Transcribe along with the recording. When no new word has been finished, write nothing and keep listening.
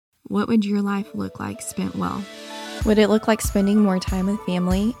What would your life look like spent well? Would it look like spending more time with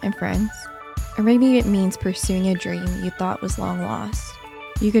family and friends? Or maybe it means pursuing a dream you thought was long lost.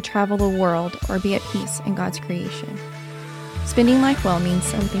 You could travel the world or be at peace in God's creation. Spending life well means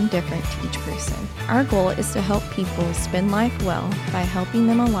something different to each person. Our goal is to help people spend life well by helping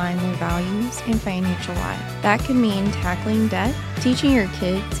them align their values and financial life. That could mean tackling debt, teaching your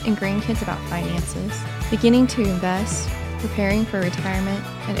kids and grandkids about finances, beginning to invest, preparing for retirement,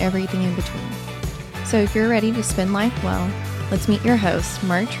 and everything in between. So if you're ready to spend life well, let's meet your hosts,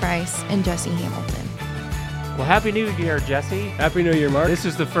 Mark Trice and Jesse Hamilton. Well, Happy New Year, Jesse. Happy New Year, Mark. This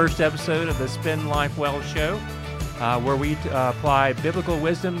is the first episode of the Spend Life Well show, where we apply biblical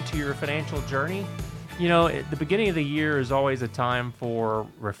wisdom to your financial journey. You know, at the beginning of the year is always a time for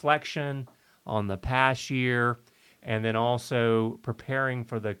reflection on the past year, and then also preparing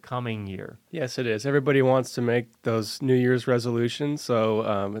for the coming year. Yes, it is. Everybody wants to make those New Year's resolutions,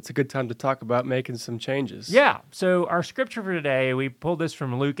 so it's a good time to talk about making some changes. Yeah, so our scripture for today, we pulled this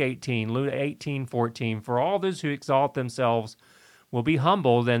from Luke 18:14. For all those who exalt themselves will be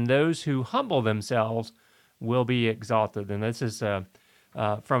humbled, and those who humble themselves will be exalted. And this is from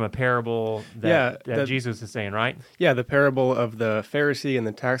a parable that Jesus is saying, right? Yeah, the parable of the Pharisee and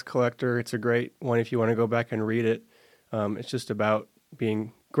the tax collector. It's a great one if you want to go back and read it. It's just about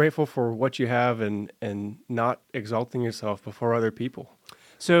being grateful for what you have and not exalting yourself before other people.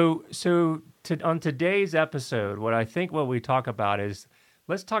 So on today's episode, what we talk about is,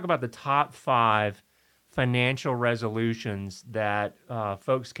 let's talk about the top 5 financial resolutions that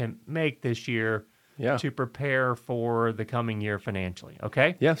folks can make this year to prepare for the coming year financially.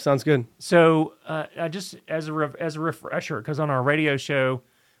 Okay? Yeah, sounds good. So just as a refresher, because on our radio show,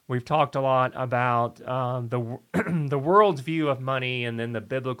 we've talked a lot about the world's view of money and then the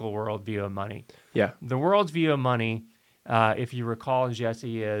biblical worldview of money. Yeah. The world's view of money, if you recall,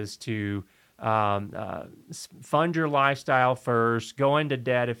 Jesse, is to fund your lifestyle first, go into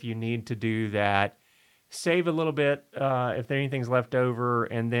debt if you need to do that, save a little bit if anything's left over,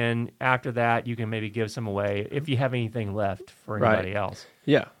 and then after that, you can maybe give some away if you have anything left for anybody else.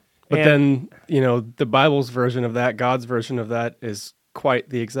 Yeah. But then, the Bible's version of that, God's version of that is quite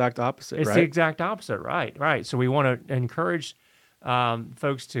the exact opposite, It's right? the exact opposite, right. So we want to encourage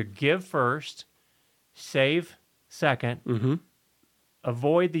folks to give first, save second,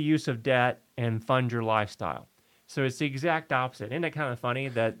 avoid the use of debt, and fund your lifestyle. So it's the exact opposite. Isn't it kind of funny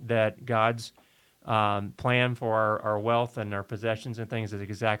that God's plan for our wealth and our possessions and things is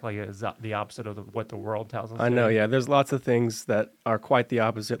exactly the opposite of what the world tells us? I know, yeah. There's lots of things that are quite the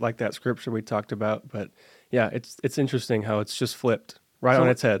opposite, like that scripture we talked about. But yeah, it's interesting how it's just flipped on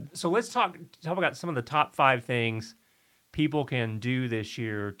its head. So let's talk about some of the top 5 things people can do this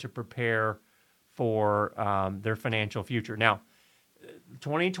year to prepare for their financial future. Now,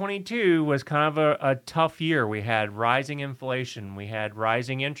 2022 was kind of a tough year. We had rising inflation. We had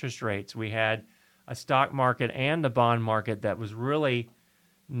rising interest rates. We had a stock market and a bond market that was really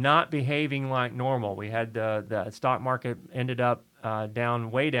not behaving like normal. We had the stock market ended up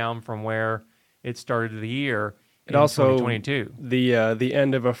way down from where it started the year. It also 2022. The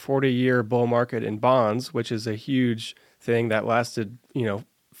end of a 40-year bull market in bonds, which is a huge thing that lasted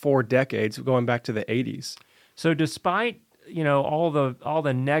 4 decades, going back to the 80s. So despite all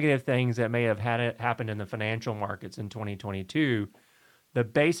the negative things that may have happened in the financial markets in 2022, the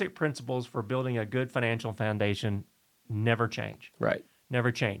basic principles for building a good financial foundation never change. Right.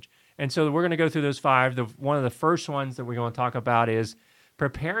 Never change. And so we're going to go through those 5. One of the first ones that we're going to talk about is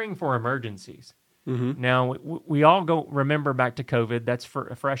preparing for emergencies. Mm-hmm. Now, we all remember back to COVID. That's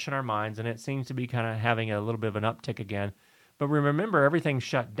fresh in our minds, and it seems to be kind of having a little bit of an uptick again. But we remember everything's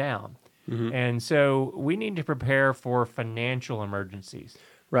shut down. Mm-hmm. And so we need to prepare for financial emergencies.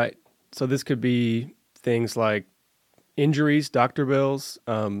 Right. So this could be things like injuries, doctor bills,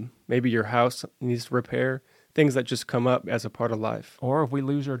 maybe your house needs repair, things that just come up as a part of life. Or if we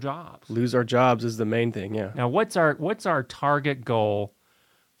lose our jobs. Lose our jobs is the main thing, yeah. Now, what's our target goal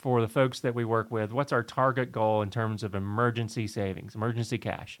for the folks that we work with? What's our target goal in terms of emergency savings, emergency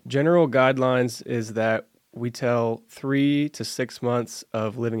cash? General guidelines is that we tell 3 to 6 months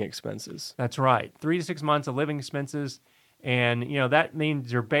of living expenses. That's right. 3 to 6 months of living expenses. And, that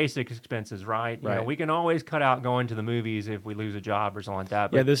means your basic expenses, right? Right. We can always cut out going to the movies if we lose a job or something like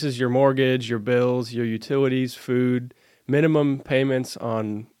that. But yeah, this is your mortgage, your bills, your utilities, food, minimum payments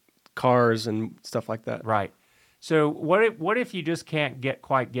on cars and stuff like that. Right. So what if you just can't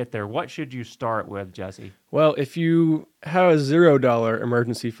quite get there? What should you start with, Jesse? Well, if you have a $0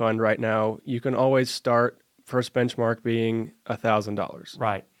 emergency fund right now, you can always start, first benchmark being $1,000.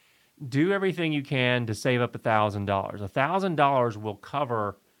 Right. Do everything you can to save up $1,000. $1,000 will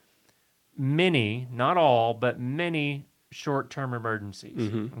cover many, not all, but many short-term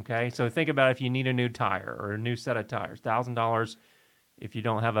emergencies. Okay, so think about if you need a new tire or a new set of tires, $1,000. If you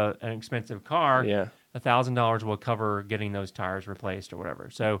don't have an expensive car, Yeah. $1,000 will cover getting those tires replaced or whatever.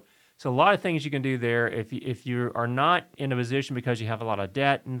 So a lot of things you can do there. If you are not in a position because you have a lot of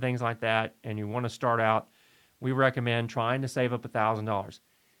debt and things like that, and you want to start out, we recommend trying to save up $1,000.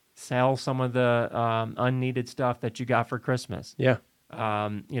 Sell some of the unneeded stuff that you got for Christmas. Yeah.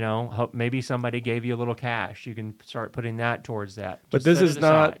 Maybe somebody gave you a little cash. You can start putting that towards that. But Just this set it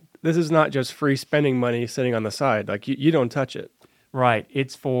is aside. not just free spending money sitting on the side. Like you don't touch it. Right.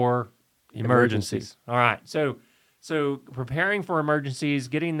 It's for emergencies. Emergencies. All right. So preparing for emergencies,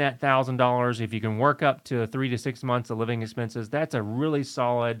 getting that $1,000, if you can work up to 3 to 6 months of living expenses, that's a really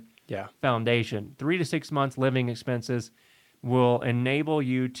solid foundation. 3 to 6 months living expenses will enable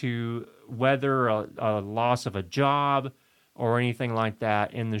you to weather a loss of a job or anything like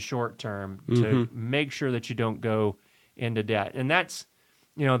that in the short term to make sure that you don't go into debt. And that's,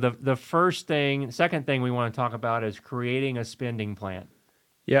 the second thing we want to talk about is creating a spending plan.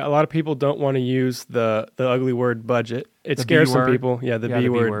 Yeah, a lot of people don't want to use the ugly word budget. It scares some people. Yeah, the B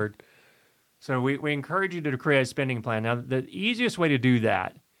word. So we encourage you to create a spending plan. Now, the easiest way to do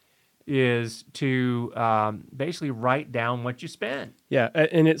that is to basically write down what you spend. Yeah,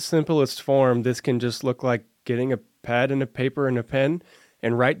 in its simplest form, this can just look like getting a pad and a paper and a pen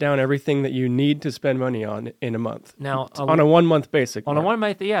and write down everything that you need to spend money on in a month. Now, on a 1 month basis. On a 1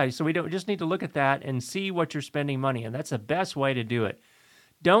 month, yeah. So we just need to look at that and see what you're spending money on. That's the best way to do it.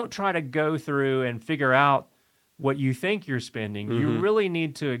 Don't try to go through and figure out what you think you're spending. You really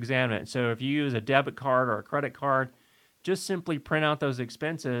need to examine it. So if you use a debit card or a credit card, just simply print out those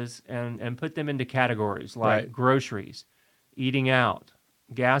expenses and put them into categories like groceries, eating out,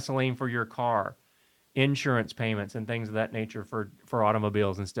 gasoline for your car, insurance payments, and things of that nature for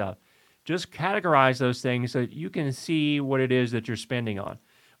automobiles and stuff. Just categorize those things so that you can see what it is that you're spending on.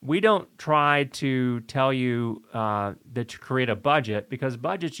 We don't try to tell you that to create a budget because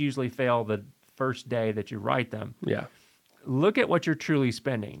budgets usually fail the first day that you write them. Yeah. Look at what you're truly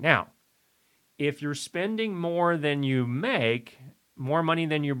spending. Now, if you're spending more than you make, more money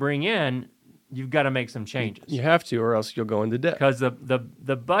than you bring in, you've got to make some changes. You have to, or else you'll go into debt. Because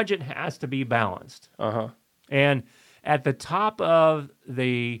the budget has to be balanced. Uh-huh. And at the top of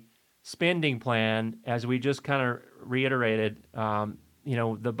the spending plan, as we just kind of reiterated,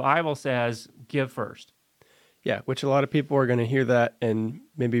 the Bible says give first. Yeah, which a lot of people are going to hear that and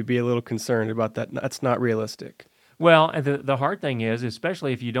maybe be a little concerned about that. That's not realistic. Well, and the hard thing is,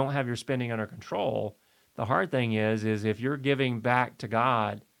 especially if you don't have your spending under control, the hard thing is if you're giving back to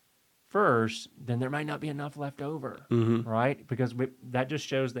God first, then there might not be enough left over, right? Because that just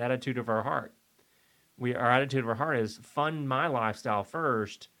shows the attitude of our heart. Our attitude of our heart is fund my lifestyle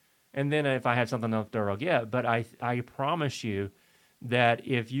first, and then if I have something left over, I'll give. But I promise you that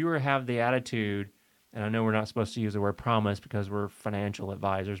if you have the attitude, and I know we're not supposed to use the word promise because we're financial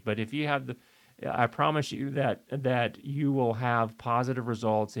advisors, but if you have I promise you that you will have positive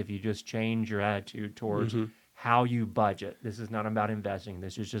results if you just change your attitude towards how you budget. This is not about investing.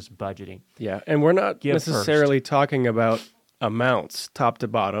 This is just budgeting. Yeah, and we're not Give necessarily first. talking about amounts top to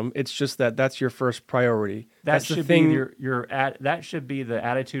bottom. It's just that's your first priority. That should be that should be the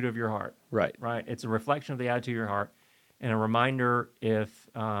attitude of your heart. Right. Right. It's a reflection of the attitude of your heart, and a reminder if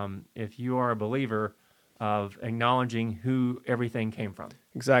you are a believer of acknowledging who everything came from.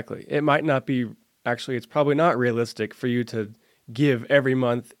 Exactly. It might not be it's probably not realistic for you to give every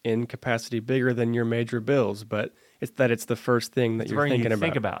month in capacity bigger than your major bills, but it's the first thing that you're thinking about.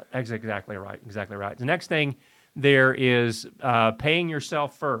 Think about. That's exactly right. Exactly right. The next thing there is paying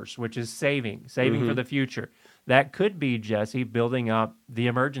yourself first, which is saving for the future. That could be, Jesse, building up the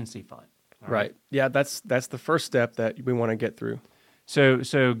emergency fund. Right. Yeah, that's the first step that we want to get through.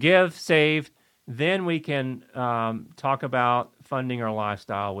 So give, save, then we can talk about funding our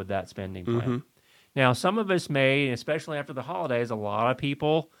lifestyle with that spending plan. Now, some of us may, especially after the holidays, a lot of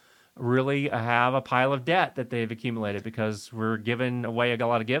people really have a pile of debt that they've accumulated because we're giving away a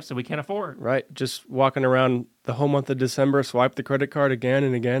lot of gifts that we can't afford. Right. Just walking around the whole month of December, swipe the credit card again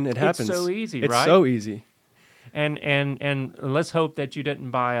and again. It happens. It's so easy, right? It's so easy. And let's hope that you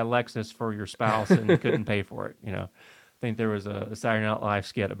didn't buy a Lexus for your spouse and couldn't pay for it. I think there was a Saturday Night Live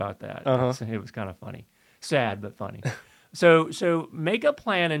skit about that. It was kind of funny. Sad, but funny. So make a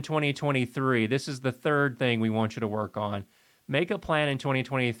plan in 2023. This is the third thing we want you to work on. Make a plan in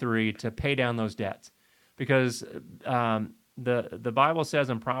 2023 to pay down those debts, because the Bible says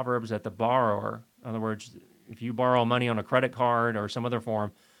in Proverbs that the borrower, in other words, if you borrow money on a credit card or some other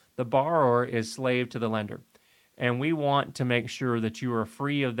form, the borrower is slave to the lender. and we want to make sure that you are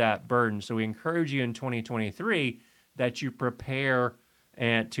free of that burden. So we encourage you in 2023 that you prepare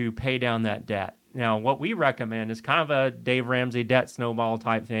and to pay down that debt. Now, what we recommend is kind of a Dave Ramsey debt snowball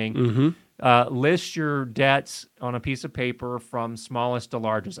type thing. List your debts on a piece of paper from smallest to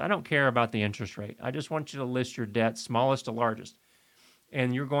largest. I don't care about the interest rate. I just want you to list your debts smallest to largest.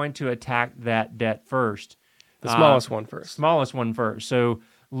 And you're going to attack that debt first. The smallest one first. Smallest one first. So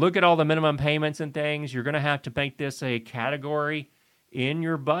look at all the minimum payments and things. You're going to have to make this a category in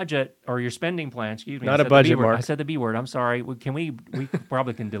your budget or your spending plan. Excuse me. Not a budget, Mark. I said the B word. I'm sorry. We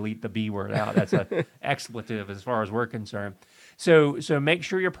probably can delete the B word out. That's an expletive as far as we're concerned. So make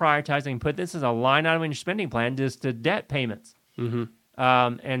sure you're prioritizing. Put this as a line item in your spending plan, just to debt payments.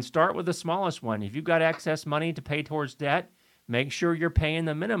 And start with the smallest one. If you've got excess money to pay towards debt, make sure you're paying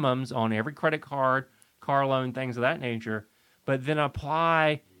the minimums on every credit card, car loan, things of that nature. But then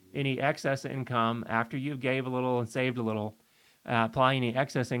apply any excess income after you gave a little and saved a little. Apply any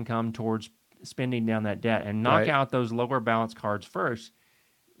excess income towards spending down that debt and knock out those lower balance cards first.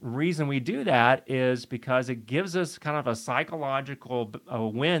 Reason we do that is because it gives us kind of a psychological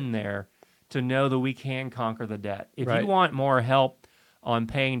win there to know that we can conquer the debt. If you want more help on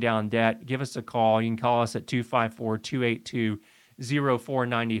paying down debt, give us a call. You can call us at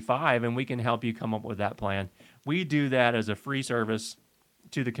 254-282-0495, and we can help you come up with that plan. We do that as a free service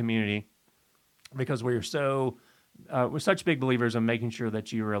to the community because we're such big believers in making sure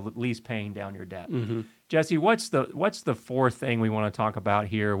that you are at least paying down your debt. Jesse, what's the fourth thing we want to talk about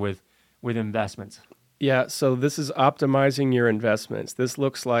here with investments? Yeah, so this is optimizing your investments. This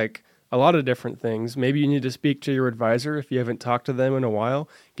looks like a lot of different things. Maybe you need to speak to your advisor if you haven't talked to them in a while.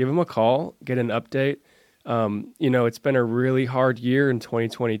 Give them a call, get an update. It's been a really hard year in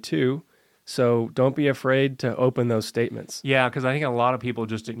 2022. So don't be afraid to open those statements. Yeah, because I think a lot of people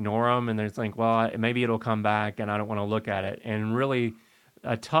just ignore them and they think, well, maybe it'll come back and I don't want to look at it. And really,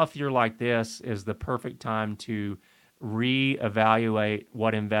 a tough year like this is the perfect time to reevaluate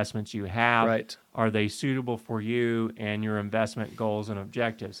what investments you have. Right. Are they suitable for you and your investment goals and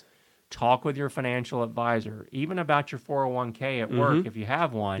objectives? Talk with your financial advisor, even about your 401k at work if you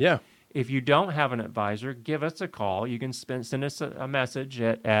have one. Yeah. If you don't have an advisor, give us a call. You can send us a message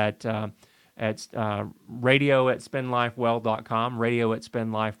at radio@spendlifewell.com,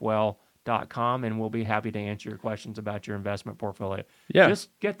 radio@spendlifewell.com, and we'll be happy to answer your questions about your investment portfolio. Yeah. Just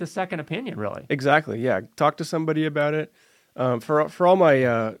get the second opinion, really. Exactly, yeah. Talk to somebody about it. For all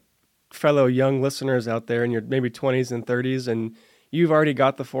my fellow young listeners out there in your maybe 20s and 30s, and you've already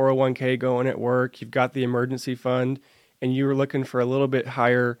got the 401k going at work, you've got the emergency fund, and you were looking for a little bit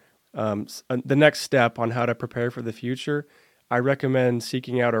higher, the next step on how to prepare for the future, I recommend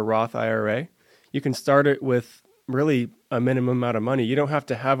seeking out a Roth IRA. You can start it with really a minimum amount of money. You don't have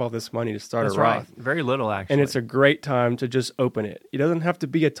to have all this money to start That's a Roth. Right. Very little, actually. And it's a great time to just open it. It doesn't have to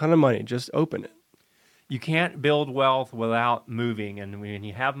be a ton of money. Just open it. You can't build wealth without moving. And when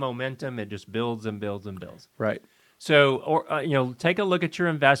you have momentum, it just builds and builds and builds. Right. So, take a look at your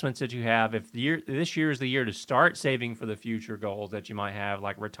investments that you have. If this year is the year to start saving for the future goals that you might have,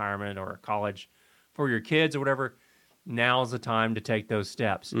 like retirement or college for your kids or whatever, now's the time to take those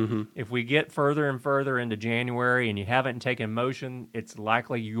steps. If we get further and further into January and you haven't taken motion, it's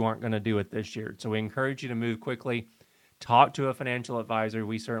likely you aren't going to do it this year. So we encourage you to move quickly. Talk to a financial advisor.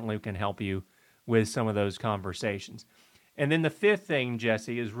 We certainly can help you with some of those conversations. And then the fifth thing,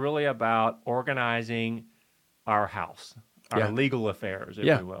 Jesse, is really about organizing our house, our legal affairs, if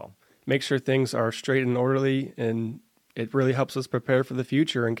you will. Make sure things are straight and orderly, and it really helps us prepare for the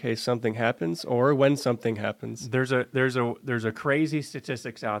future in case something happens or when something happens. There's a crazy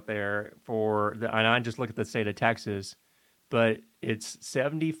statistics out there and I just look at the state of Texas, but it's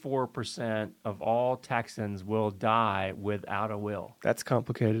 74% of all Texans will die without a will. That's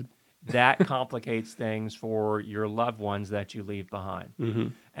complicated. That complicates things for your loved ones that you leave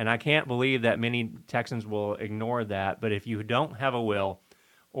behind. And I can't believe that many Texans will ignore that. But if you don't have a will,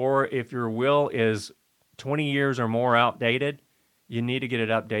 or if your will is 20 years or more outdated, you need to get it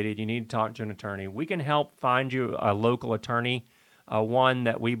updated. You need to talk to an attorney. We can help find you a local attorney, one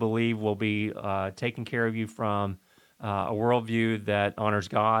that we believe will be taking care of you from a worldview that honors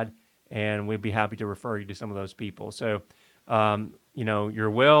God, and we'd be happy to refer you to some of those people. So, your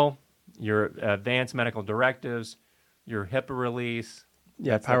will, your advanced medical directives, your HIPAA release,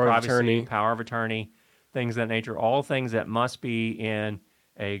 power of attorney, things of that nature, all things that must be in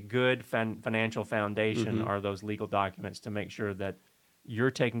a good financial foundation are those legal documents to make sure that you're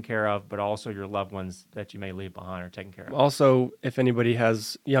taken care of, but also your loved ones that you may leave behind are taken care of. Also, if anybody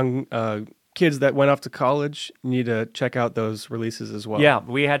has young kids that went off to college need to check out those releases as well. Yeah,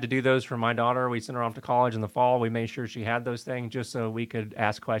 we had to do those for my daughter. We sent her off to college in the fall. We made sure she had those things just so we could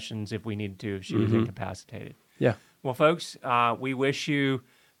ask questions if we needed to, if she was incapacitated. Yeah. Well, folks, we wish you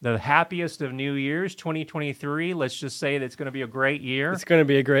the happiest of New Year's, 2023. Let's just say that it's going to be a great year. It's going to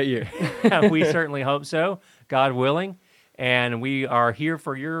be a great year. We certainly hope so, God willing. And we are here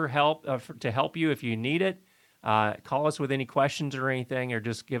for your help, to help you if you need it. Call us with any questions or anything, or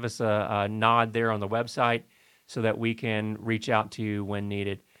just give us a nod there on the website so that we can reach out to you when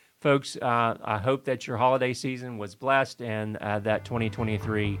needed. Folks, I hope that your holiday season was blessed and that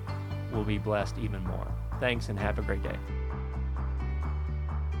 2023 will be blessed even more. Thanks and have a great day.